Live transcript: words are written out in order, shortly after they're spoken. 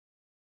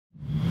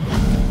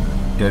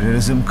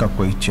Terrorism का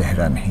कोई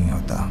चेहरा नहीं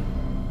होता,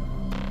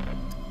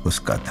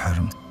 उसका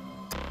धर्म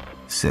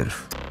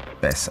सिर्फ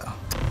पैसा।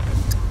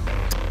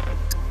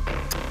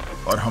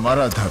 और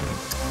हमारा धर्म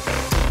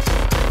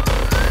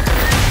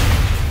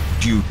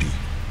ड्यूटी।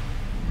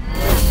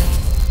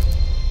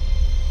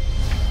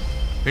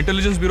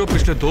 इंटेलिजेंस ब्यूरो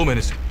पिछले 2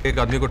 महीने से एक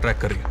आदमी को ट्रैक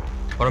कर रही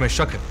है और हमें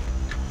शक है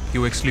कि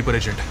वो एक स्लीपर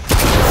एजेंट है।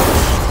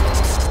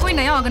 कोई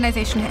नया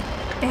ऑर्गेनाइजेशन है,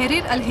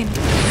 तहरीर अल हिंद।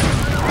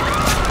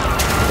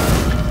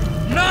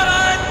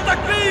 नाराए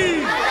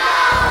तकबीर!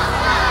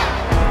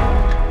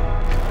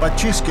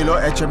 25 किलो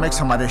HMX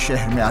हमारे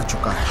शहर में आ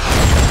चुका है।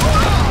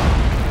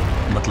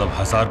 मतलब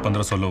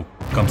 1000-1500 लोग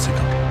कम से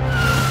कम।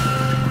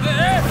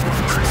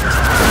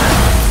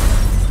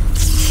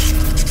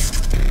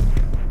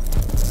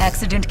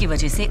 एक्सीडेंट की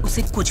वजह से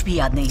उसे कुछ भी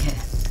याद नहीं है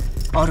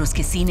और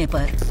उसके सीने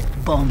पर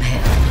बॉम्ब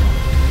है।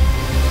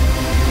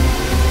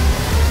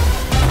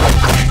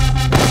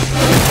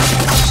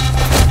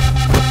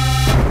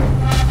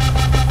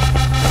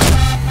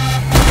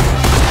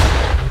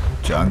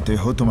 जानते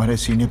हो तुम्हारे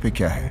सीने पे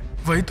क्या है?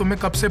 वही तो मैं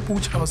कब से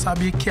पूछ रहा हूँ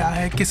साहब, ये क्या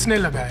है, किसने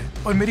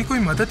लगाया और मेरी कोई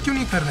मदद क्यों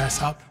नहीं कर रहा है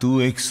साहब? तू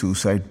एक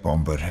सुसाइड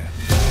बॉम्बर है।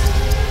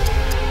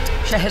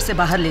 शहर से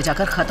बाहर ले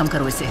जाकर खत्म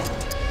करो इसे।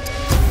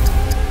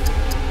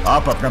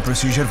 आप अपना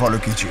प्रोसीजर फॉलो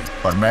कीजिए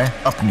और मैं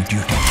अपनी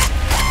ड्यूटी।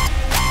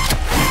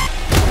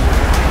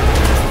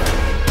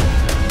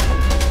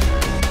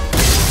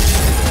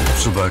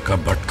 सुबह का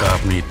भटका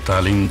अपनी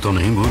तालीम तो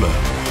नहीं भूला।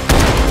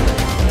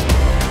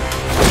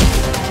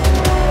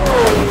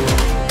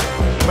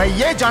 मैं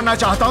ये जानना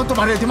चाहता हूं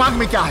तुम्हारे दिमाग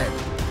में क्या है।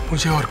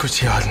 मुझे और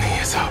कुछ याद नहीं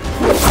है साहब।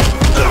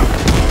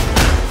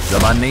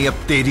 जबान नहीं, अब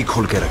तेरी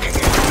खोल के रखेंगे।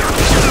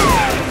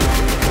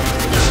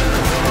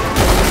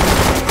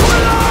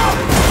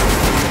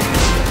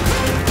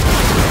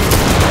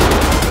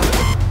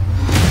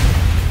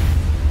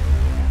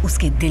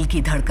 उसके दिल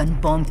की धड़कन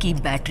बॉम्ब की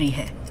बैटरी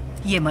है।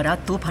 ये मरा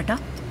तो फटा,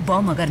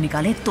 बॉम्ब अगर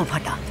निकाले तो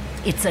फटा।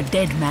 It's a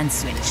dead man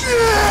switch.